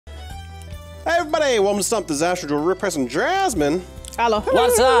Hey everybody, welcome to Stumpt Disaster Drill. We're pressing Jasmine. Hello.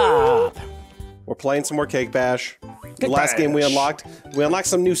 What's up? We're playing some more Cake Bash. The last game we unlocked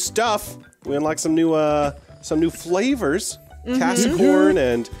some new stuff. We unlocked some new flavors. Cassicorn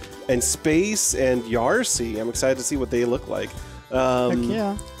and Space and Yarcy. I'm excited to see what they look like. Heck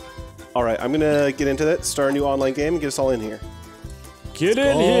yeah. All right, I'm gonna get into that. Start a new online game and get us all in here. Get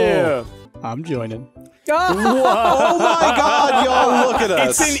in here. I'm joining. Oh my God, y'all! Look at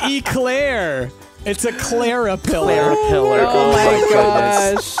us. It's an eclair. It's a Clara pillar. Oh my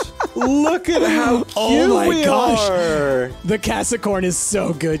gosh. Look at how cute we are. The Cassicorn is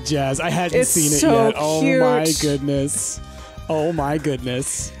so good, Jazz. I hadn't seen it so yet. Oh cute. my goodness. Oh my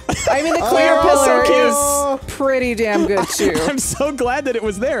goodness. I mean, the clear pillar so is pretty damn good too. I'm so glad that it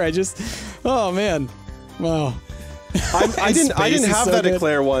was there. Oh man. Wow. I didn't have so that good.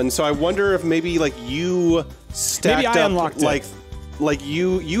 Eclair one, so I wonder if maybe like you stacked Maybe I up unlocked it. like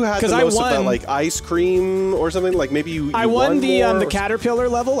you had the 'Cause I most of that won. like ice cream or something. Like maybe you I won the more or caterpillar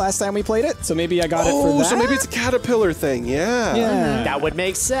level last time we played it, so maybe I got it for that. so maybe it's a caterpillar thing. Yeah. Yeah. That would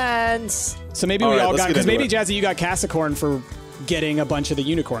make sense. So maybe All we right, all let's got, get because into maybe it. Jazzy, you got Cassicorn for getting a bunch of the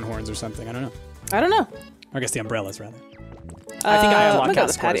unicorn horns or something. I don't know. I don't know. Or I guess the umbrellas rather. I think I unlocked I'm gonna go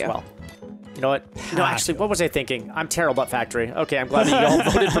to the Cassicorn as patio. well. You know what? No, actually, what was I thinking? I'm terrible at Factory. Okay, I'm glad that you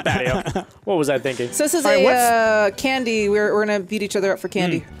all voted for Patio. What was I thinking? So this is All right, a candy. We're gonna beat each other up for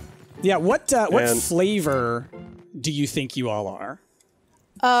candy. Yeah, what And- flavor do you think you all are?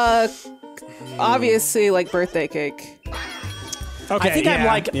 Obviously, like birthday cake. Okay,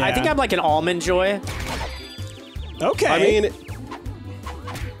 I think I'm like an almond joy. Okay. I mean,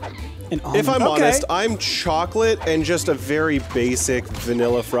 if I'm okay. honest, I'm chocolate and just a very basic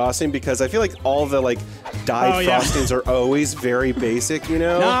vanilla frosting because I feel like all the like dyed frostings are always very basic, you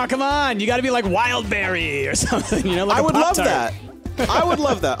know? No, come on. You got to be like wild berry or something, you know, like I a would love Pop-Tart. that. I would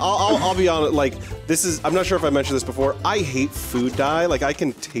love that. I'll be honest. Like this is. I'm not sure if I mentioned this before. I hate food dye. Like I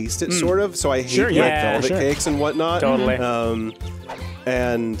can taste it sort of. So I hate like velvet cakes and whatnot. Totally.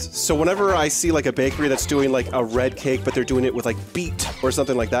 And so whenever I see like a bakery that's doing like a red cake, but they're doing it with like beet or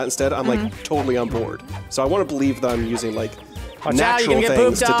something like that instead, I'm like totally on board. So I want to believe that I'm using like Watch out, you're natural gonna get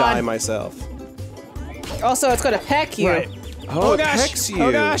things to pooped on. dye myself. Also, it's gonna peck you. Right. Oh, it gosh. pecks you.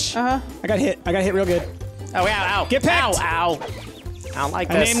 Oh gosh. I got hit. I got hit real good. Oh, ow, ow. Get pecked. Ow, ow. I don't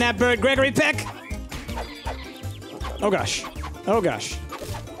like I this. named that bird Gregory Peck. Oh gosh. Oh gosh.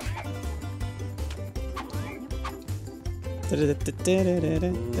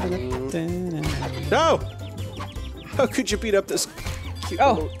 No! How could you beat up this cute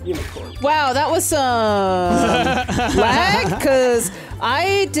little unicorn? Wow, that was some lag because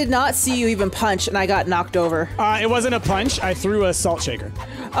I did not see you even punch, and I got knocked over. It wasn't a punch. I threw a salt shaker,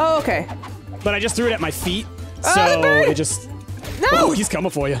 Oh, okay. but I just threw it at my feet, the so bird! it just. No, Oh, he's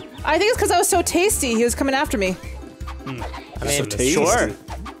coming for you. I think it's because I was so tasty. He was coming after me. I mean, so tasty. sure.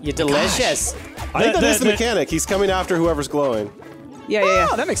 You're delicious. I think that is the mechanic. He's coming after whoever's glowing. Yeah, yeah, yeah.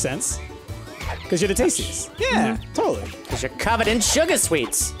 Oh, that makes sense. Because you're the tastiest. Yeah, totally. Because you're covered in sugar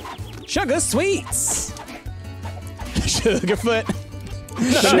sweets. Sugar sweets. Sugarfoot.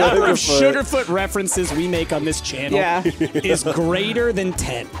 The number of Sugarfoot references we make on this channel Yeah. is greater than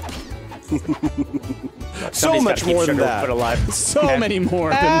 10. So Somebody's much gotta keep more than sugar that. put alive. So many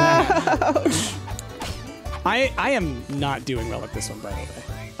more than that. I am not doing well at this one, by the way.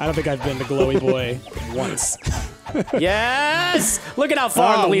 I don't think I've been the glowy boy once. Yes! Look at how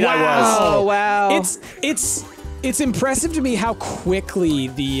far in the lead I was. Oh, wow. It's impressive to me how quickly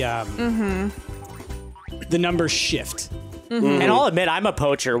the numbers shift. And I'll admit, I'm a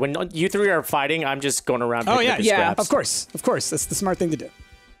poacher. When you three are fighting, I'm just going around picking up your yeah. scraps. Of course. That's the smart thing to do.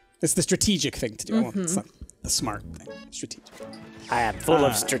 It's the strategic thing to do. Well, it's not the smart thing. Strategic. I am full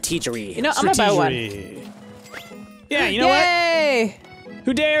of strategery. You know, I'm gonna buy one. Strategery. Yeah, you know Yay! what?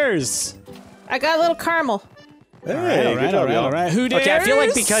 Who dares? I got a little caramel. Hey, All good job, y'all. right. Who dares? Okay, I feel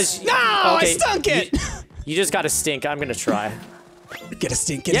like because... No, I okay, stunk it. You just got to stink. I'm going to try. Get a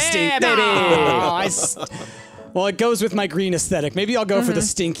stink, get a stink. Yeah, baby! No, well, it goes with my green aesthetic. Maybe I'll go for the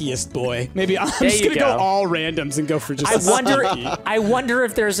stinkiest boy. Maybe I'm just you gonna go go. all randoms and go for just. I wonder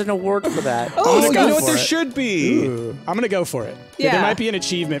if there's an award for that. Oh, you go know what for there it. should be? Ooh, I'm gonna go for it. Yeah. There might be an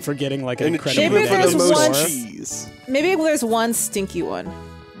achievement for getting like an An incredible. achievement for there's the most one- cheese. Maybe there's one stinky one.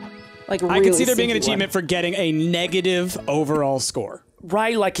 Like I could see there being an stinky achievement for getting a negative overall score.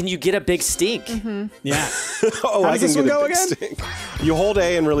 Right, like, can you get a big stink? Yeah. Oh, How I does can this one get a go big again? stink. You hold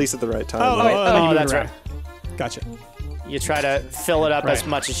A and release at the right time. Oh, right? then you move that's around. right. Gotcha. You try to fill it up as Right.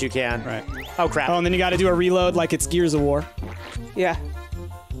 much as you can. Right. Oh, crap. Oh, and then you got to do a reload like it's Gears of War. one. Yeah.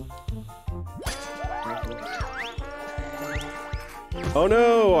 Oh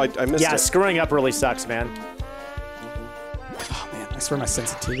no, I missed Yeah, it. screwing up really sucks, man. Oh man, I swear my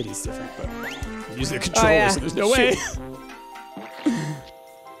sensitivity is different, but I'm using the controller, yeah. so there's no way.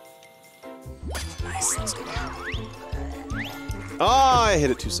 Nice. Let's go. Oh, I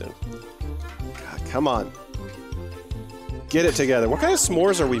hit it too soon. God, come on. Get it together. What kind of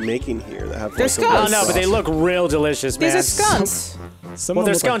s'mores are we making here that have They're like, a Oh scones. no, but they look real delicious, man. These are scones. Some Well,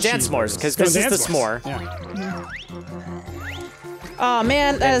 of them they're look like scones and s'mores, cheeseburgers. 'cause this Scones is and the s'more. Yeah. Oh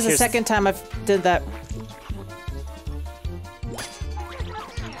man, that is the here's- second time I've did that.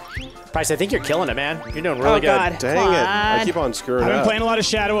 Bryce, I think you're killing it, man. You're doing really Oh, good. God. Dang Come it. I on. keep on screwing I've been up. playing a lot of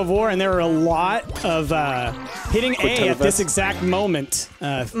Shadow of War, and there are a lot of hitting Quick A time at this events. exact moment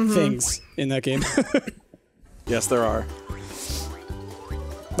things in that game. Yes, there are.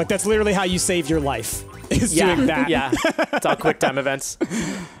 Like, that's literally how you save your life, is Yeah, doing that. yeah. It's all quick time events.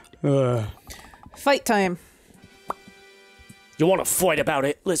 Fight time. You want to fight about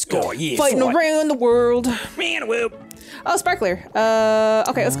it? Let's go. Oh, yeah. Fighting around the world. Man, whoop. Oh, sparkler.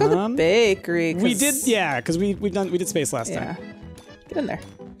 Okay, let's go to the bakery. We did, yeah, because we did space last Yeah. time. Get in there.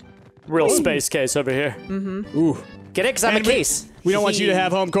 Real space case over here. Ooh. Get it? Because I'm a And we- case. We don't want you to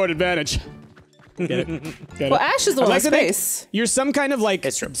have home court advantage. Get it? Get Well, it? Ash is the I'd one like with to think space. You're some kind of like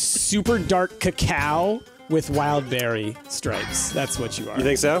It's true. super dark cacao with wild berry stripes. That's what you are. You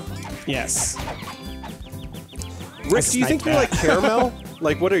think so? Yes. Rick, do you think sniped you're that. like caramel?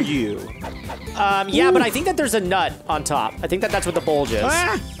 Like, what are you? Yeah, but I think that there's a nut on top. I think that that's what the bulge is.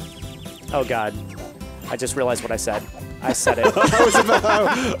 Ah! Oh, God. I just realized what I said. I said it.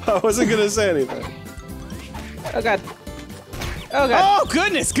 I wasn't going to say anything. Oh god. Oh god. Oh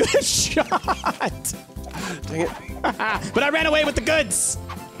goodness, good shot. Dang it. But I ran away with the goods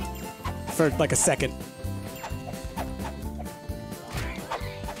for like a second.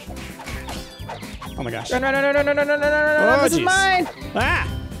 Oh my gosh. Run, run, run, run, run, run, run, run, run, run, Oh, this is jeez. mine.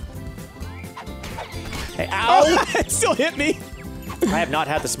 Ah! Hey, ow! Oh, it still hit me. I have not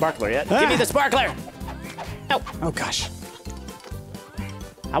had the sparkler yet. Give me the sparkler! Ow! Oh gosh.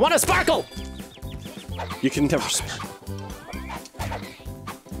 I want a sparkle! You can never sparkle.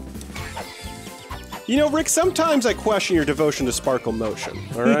 You know, Rick, sometimes I question your devotion to sparkle motion,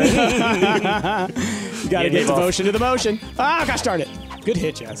 all right? You gotta You get gave off. devotion to the motion. Ah, gosh darn it. Good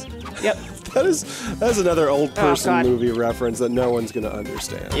hit, Jazz. Yep. that is another old person God. movie reference that no one's going to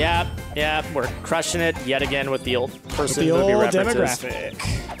understand. Yep, yep, we're crushing it yet again with the old person The movie old references.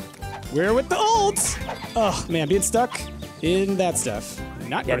 demographic. We're with the olds. Oh man, being stuck in that stuff.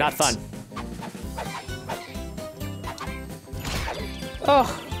 Not Yeah, great. not fun.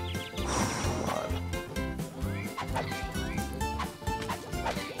 Oh.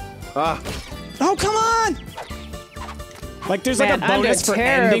 Ah, Oh, come on! Like, there's Man, like a I'm bonus doing for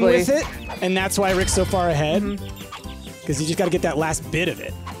ending terribly. with it, and that's why Rick's so far ahead. Because you just got to get that last bit of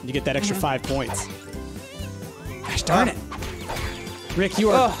it. You get that extra 5 points. Gosh darn it. Rick, you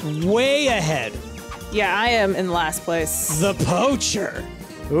are way ahead. Yeah, I am in last place. The poacher.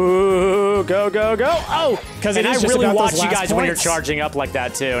 Ooh, go, go, go. Oh! 'Cause it and I is just really about watch those you last guys when you're points. charging up like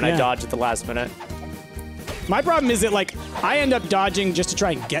that, too, and I Yeah. dodge at the last minute. My problem is that, like, I end up dodging just to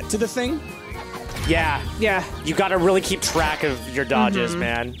try and get to the thing. Yeah, Yeah. you gotta really keep track of your dodges,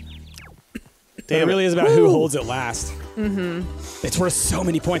 man. It really is about who holds it last. Mm-hmm. It's worth so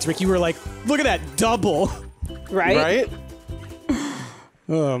many points, Rick. You were like, look at that double. Right? right?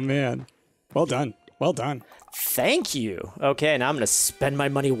 Oh, man. Well done. Well done. Thank you. Okay, now I'm gonna spend my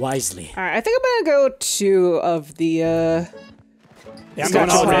money wisely. All right, I think I'm gonna go 2 of the. Yeah, I'm Scotch going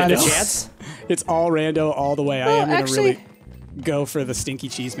all bonnet. rando. Chance? It's all rando all the way. I Well, am going to actually- really go for the stinky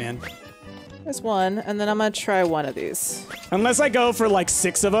cheese, man. There's one, and then I'm gonna try one of these. Unless I go for like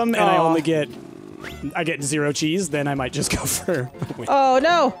 6 of them and I Aw. only get 0 cheese, then I might just go for. Oh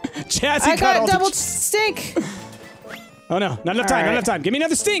no! Jazzy I got all got the double stink. Oh no, not enough time, All not right. enough time. Give me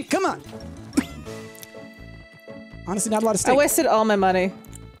another stink, come on. Honestly, not a lot of I stink. wasted all my money.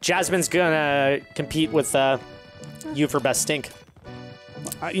 Jasmine's gonna compete with you for best stink.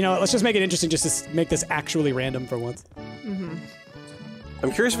 You know, let's just make it interesting just to make this actually random for once.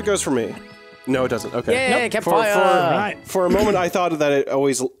 I'm curious if it goes for me. No, it doesn't. Okay. Yay, Nope. campfire! Right. For a moment, I thought that it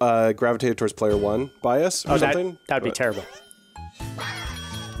always gravitated towards player 1 bias or Oh, something. that would be but- terrible.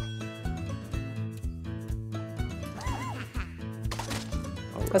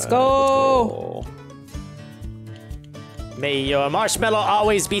 Let's go. Oh. May your marshmallow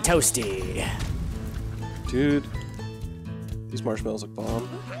always be toasty. Dude, these marshmallows look bomb.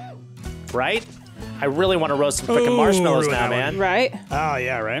 Right? I really want to roast some frickin' Ooh, marshmallows ruin now, that man. Right? Oh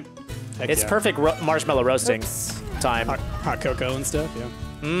yeah, right. Heck It's yeah. perfect marshmallow roasting time. Hot cocoa and stuff. Yeah.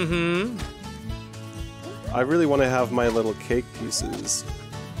 I really want to have my little cake pieces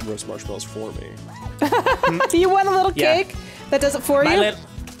roast marshmallows for me. Do you want a little Yeah. cake that does it for you?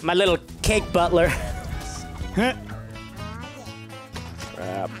 My little cake butler.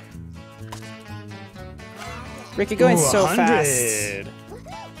 Crap. Ricky going Ooh, so 100. fast.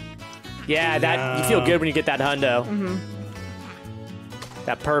 Yeah, that you feel good when you get that hundo.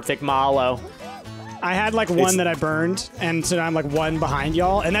 That perfect malo. I had like one that I burned, and so now I'm like one behind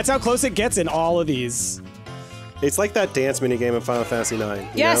y'all, and that's how close it gets in all of these. It's like that dance minigame in Final Fantasy IX.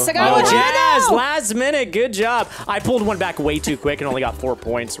 Yes, I you know? got Oh, one. Jazz! Last minute, good job. I pulled one back way too quick and only got 4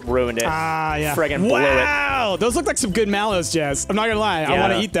 points. Ruined it. Ah, yeah. Friggin' blew it. Wow, those look like some good mallows, Jazz. I'm not gonna lie, I Yeah.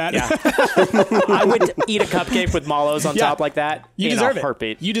 want to eat that. Yeah. I would eat a cupcake with malos on Yeah. top like that. You in deserve a it.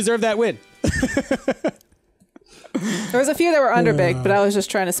 heartbeat. You deserve that win. There was a few that were underbaked, but I was just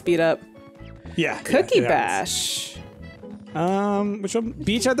trying to speed up. Yeah. Cookie yeah, Bash. Which one?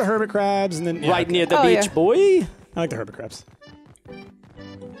 Beach had the hermit crabs, and then Right near the Oh, beach, yeah. boy. I like the hermit crabs. All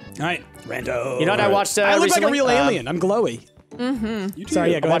right, Rando. You know what I watched I look recently? like a real alien. I'm glowy. You do.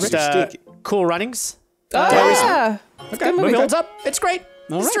 Sorry, yeah, go I ahead. watched Rick. Stinky. Cool Runnings. Oh, yeah. Okay, good Movie movie. holds up. It's great.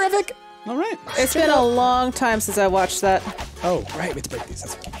 All It's right. terrific. All right. It's been a long time since I watched that. Oh, right. We have to break these.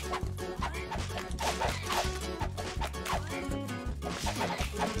 That's fine.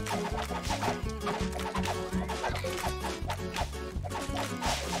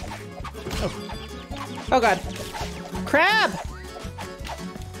 Oh god. Crab!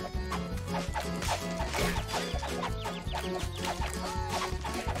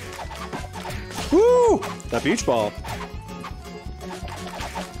 Woo! That beach ball.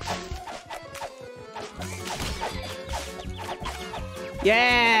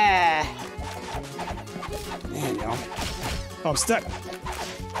 Yeah! Man, y'all. Oh, I'm stuck.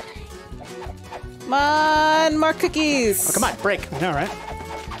 Come on, more cookies. Come on, break. All right.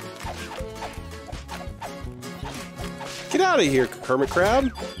 Get out of here, hermit crab.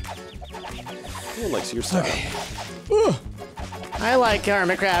 No one likes your style. Ooh. I like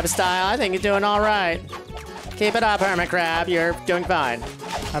Hermit Crab style. I think you're doing all right. Keep it up, Hermit Crab. You're doing fine.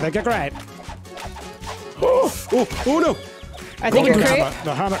 I think you're great. Oh no! I think you're Golden great. crab,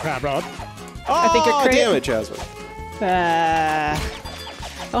 the hermit crab rod. I think you're Oh, great. damn it, Jasmine.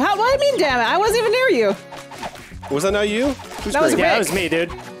 Oh, what do you mean, damn it? I wasn't even near you. Was that not you? Who's That was green? Yeah, that Rick. was me,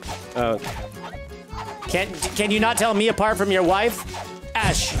 dude. Can you not tell me apart from your wife?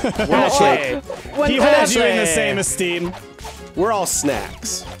 Ash. Ashley. When, He when holds you in the Ashley. same esteem. We're all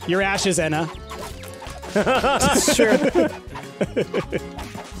snacks. Your Ash is Enna. That's true.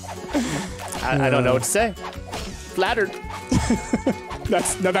 I don't know what to say. Flattered.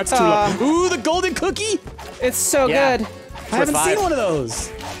 That's true. love. Ooh, the golden cookie. It's so Yeah. good. I haven't five. seen one of those.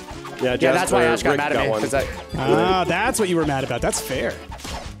 Yeah, Yeah, that's why Ash got Rick mad at me. one. 'Cause I- Ah, that's what you were mad about. That's fair.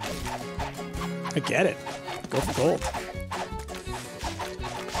 I get it. Go for gold.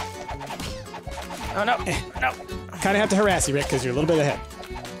 Oh no. No. Kind of have to harass you, Rick, because you're a little bit ahead.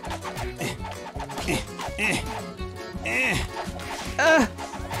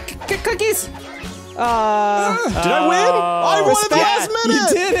 Cookies. Did I win? I won at the last You minute.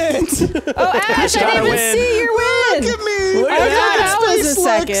 didn't. Oh, Ash, I gotta didn't even win. see your win. Look at me. Look I at thought that. I was in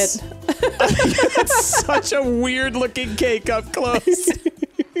Space second. Such a weird looking cake up close.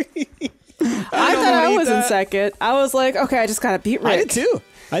 I thought I eat was in that. second. I was like, okay, I just gotta beat Rick. I did too.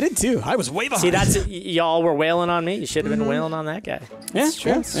 I did too. I was way behind. See, that's y'all were wailing on me. You should have been wailing on that guy. yeah, It's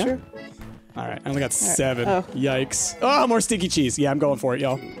true. It's true. All right, I only got 7. Oh. Yikes. Oh, more stinky cheese. Yeah, I'm going for it,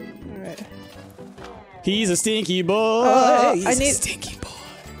 y'all. All right. He's a stinky boy. Oh, He's I a need- stinky boy.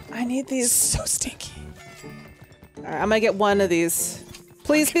 I need these. So stinky. All right, I'm gonna get one of these.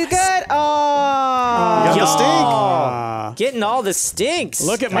 Please be good. Oh. Got the stink. Ah, Getting all the stinks.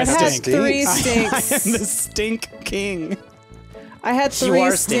 look at my I've had stink. 3 I stinks. am the stink king. I had You 3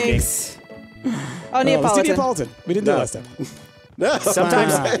 are stinking. stinks. Oh, Oh, let's do Neapolitan. Neapolitan. We didn't do it No. last time. No.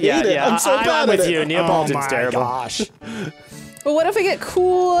 Sometimes, I hate yeah, it. yeah. I'm so I'm bad with at you. it. Neapolitan's Oh my terrible. gosh. But what if we get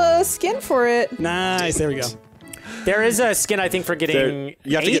cool skin for it? Nice. There we go. There is a skin, I think, for getting.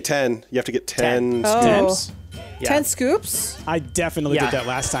 You have to 8? get 10. You have to get 10 Oh. scoops. Yeah. 10 scoops? I definitely Yeah. did that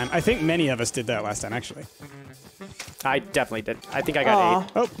last time. I think many of us did that last time, actually. I definitely did. I think I got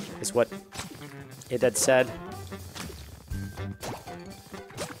 8. Oh, Is what it had said.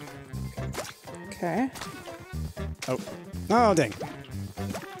 Okay. oh, oh, dang.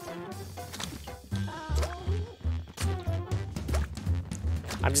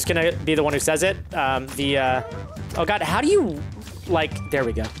 I'm just gonna be the one who says it. Oh god, how do you like? There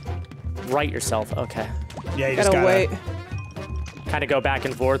we go. Right yourself. Okay. Yeah, you just Gotta wait. Kind of go back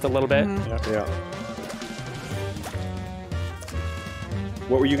and forth a little bit. Yeah.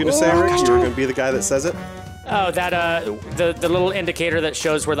 What were you going to say, Rick? You were going to be the guy that says it? Oh, that the little indicator that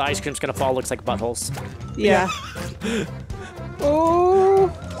shows where the ice cream's gonna fall looks like buttholes. Yeah. Oh.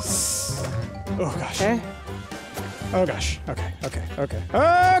 Oh gosh. Okay. Oh gosh. Okay. Okay. Okay.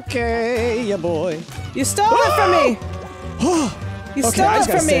 Okay, yeah, boy. You stole it from me. You Okay, stole I it just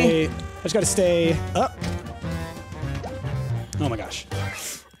gotta from me. stay. I just gotta stay up. Oh my gosh.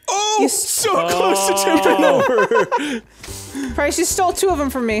 Oh, You so close to tipping over. Price, you stole 2 of them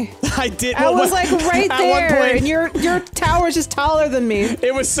from me. I did. I was like right at there, one point, and your tower is just taller than me.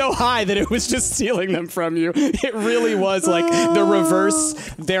 it was so high that it was just stealing them from you. It really was like the reverse.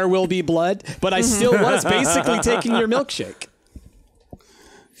 There will be blood, but I still was basically taking your milkshake.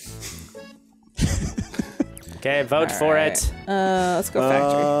 Okay, vote for it. Let's go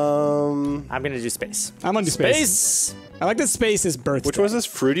factory. I'm gonna do space. I'm gonna do space. Space. I like that space is birthday. Which was this?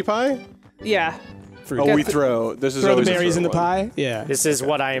 Fruity pie? Yeah. Oh, we throw. This is Throw the always a berries throw in the one. pie. Yeah. This is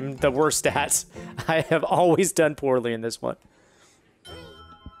what I'm the worst at. I have always done poorly in this one.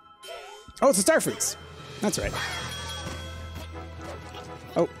 Oh, it's the star fruits. That's right.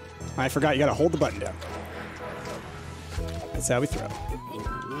 Oh, I forgot. You gotta hold the button down. That's how we throw.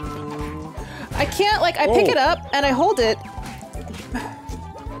 I can't, like, I pick it up and I hold it.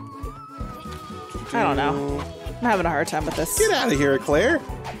 I don't know. I'm having a hard time with this. Get out of here, Claire.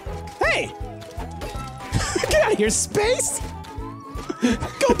 Hey! Get out of here, space!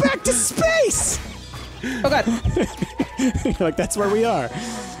 Go back to space! Oh, God. You're like, that's where we are.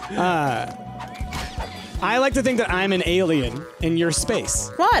 I like to think that I'm an alien in your space.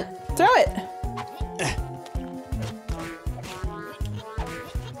 Come on. Throw it.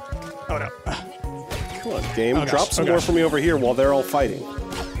 Oh, no. Come on, game. gosh, Drop some oh more gosh. for me over here while they're all fighting.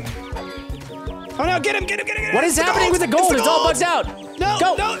 Oh, no, get him, get him, get him, get him! What is happening with the gold? It's all bugs out. No,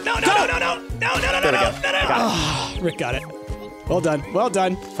 Go. no, no, no, Go. no, no, no, no, no, no, There we no, go. no, no, Got no. Rick got it. Well done, well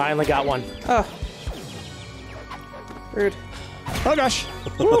done. Finally got one. Oh. Rude. Oh, gosh.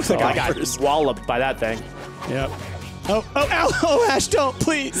 Ooh, that I guy. got walloped by that thing. Yep. Oh, oh, ow. Oh, Ash, don't,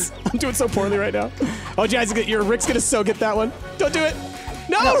 please. I'm doing so poorly right now. Oh, Jazz, Rick's gonna so get that one. Don't do it.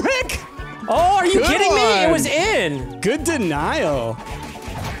 No, Rick! Oh, are you Good kidding me? It one. was in. Good denial.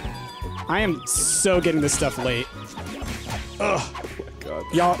 I am so getting this stuff late. Ugh. God.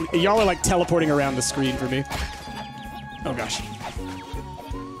 Y'all are like teleporting around the screen for me. Oh gosh.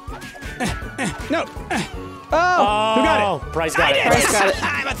 No. Oh, Who got it? Bryce got it. Bryce got it.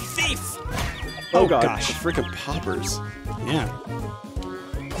 I'm a thief. Oh, God. gosh. Freaking poppers. Yeah.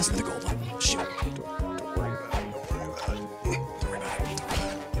 Listen to the gold one. Shoot. Don't worry about it. Don't worry about it. Don't worry about it.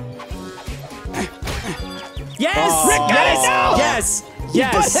 Yes! Rick got it! No! Yes!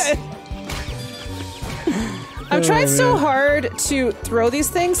 Yes! I'm trying so hard to throw these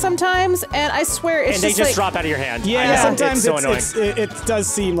things sometimes, and I swear it's And they just just like, drop out of your hand. Yeah, I know. sometimes it's so annoying. it does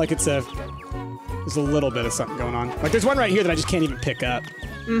seem like there's a little bit of something going on. Like there's one right here that I just can't even pick up.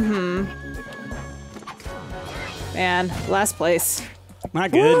 man, last place. My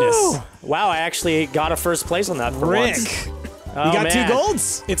goodness. Woo! Wow, I actually got a first place on that for Rick. once. You Oh, got man. 2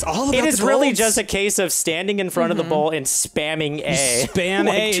 golds. It's all about It is the really golds. just a case of standing in front of the bowl and spamming A. spam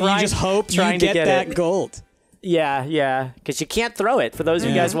Like, A and you trying- just hope you trying to get get that it. gold. Yeah, yeah. Because you can't throw it. For those of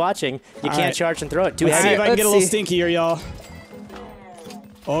you Yeah. guys watching, you All can't right. charge and throw it. Too Let's see heavy. if I can get a little Let's see. stinkier, y'all.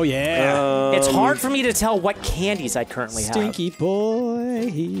 Oh yeah. It's hard for me to tell what candies I currently have. Stinky boy,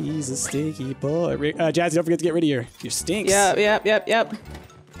 he's a stinky boy. Jazzy, don't forget to get rid of your stinks. Yep.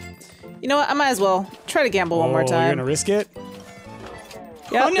 You know what? I might as well try to gamble one more You're time. gonna risk it?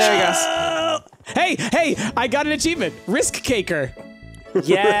 Yep, Oh no! there we go. Hey, I got an achievement. Risk caker.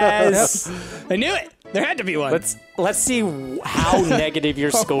 Yes. I knew it. There had to be one. Let's see how negative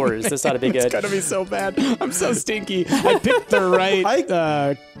your score is. This ought to be good. It's gonna be so bad. I'm so stinky. I picked the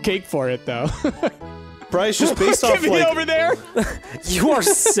right cake for it though. Bryce, just based off Give me like, over there. You are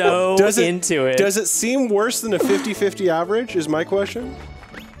so into it. Does it seem worse than a 50-50 average? Is my question.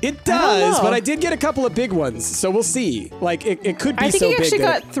 It does, know. but I did get a couple of big ones, so we'll see. Like it could be I think so you big actually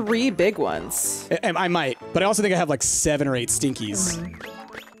that got 3 big ones. I might, but I also think I have like 7 or 8 stinkies.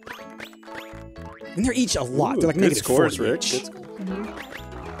 And they're each a lot. They're like Good negative scores, 40 Rick. each.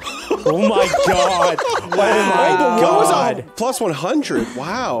 Oh my god! Wow! What was a plus 100?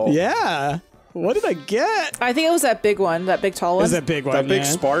 Wow. Yeah. What did I get? I think it was that big one, that big tall It one. was that big one. That big yeah.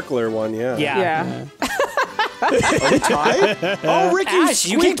 sparkler one, yeah. Yeah. Are we tied? Oh, Rick, Ash,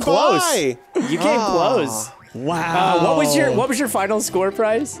 you came squeaked close. by. You came close. Wow. What was your final score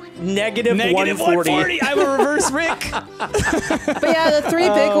prize? Negative Negative 140. I'm a reverse Rick. But yeah, the 3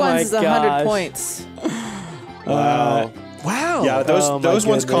 big Oh my ones is 100 gosh. points. Wow. Wow. Yeah, those Oh my those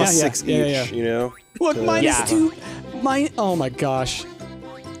ones cost goodness. 6 Yeah, each, yeah. you know? Look, minus Yeah. 2. Oh my gosh.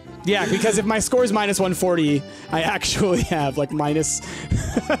 Yeah, because if my score is minus 140, I actually have like minus.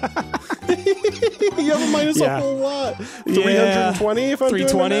 You have a minus a whole lot. 320 if I'm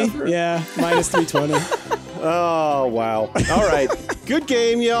 320. doing Yeah, minus 320. Oh wow! All right, good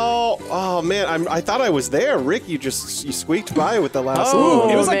game, y'all. Oh man, I thought I was there. Rick, you squeaked by with the last. Oh,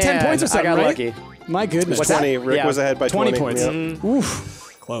 one. It was like 10 man, points or something, I got right? lucky. My goodness. It was 20. Rick Yeah. was ahead by 20 20 points. Yeah. Oof.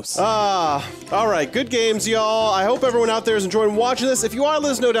 Close. All right, good games, y'all. I hope everyone out there is enjoying watching this. If you are,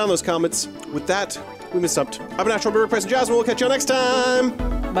 let us know down in those comments. With that, we've been Stumped. I've been Natural Rick, Price, and Jasmine. We'll catch y'all next time.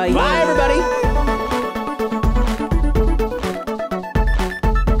 Bye. Bye, everybody.